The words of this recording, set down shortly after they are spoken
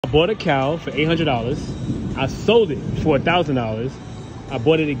I bought a cow for $800. I sold it for $1,000. I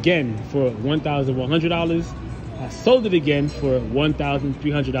bought it again for $1,100. I sold it again for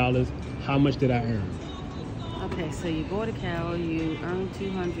 $1,300. How much did I earn? Okay, so you bought a cow, you earned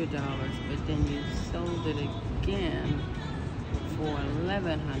 $200, but then you sold it again for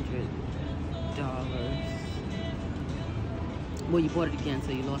 $1,100. Well, you bought it again,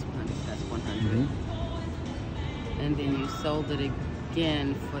 so you lost 100. That's 100. And then you sold it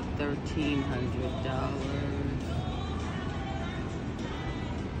again for $1,300.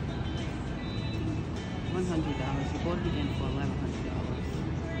 $100. You bought it again for $1,100.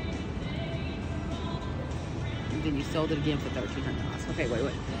 And then you sold it again for $1,300. Okay,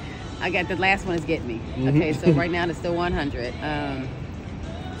 wait. I got the last one is getting me. Okay, so right now it's still 100.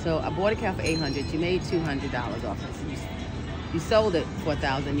 So I bought a cow for $800. You made $200 off it. So you sold it for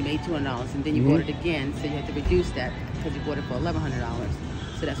 $1,000. You made $200, and then you bought it again. So you have to reduce that because you bought it for $1,100.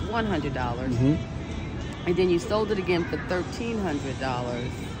 So that's $100. And then you sold it again for $1,300.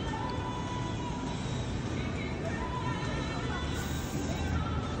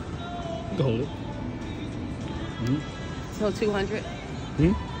 Go hold it. So 200.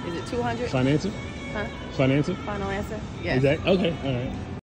 Is it 200? Final answer? Huh? Final answer? Final answer? Yes. Exactly. Okay. All right.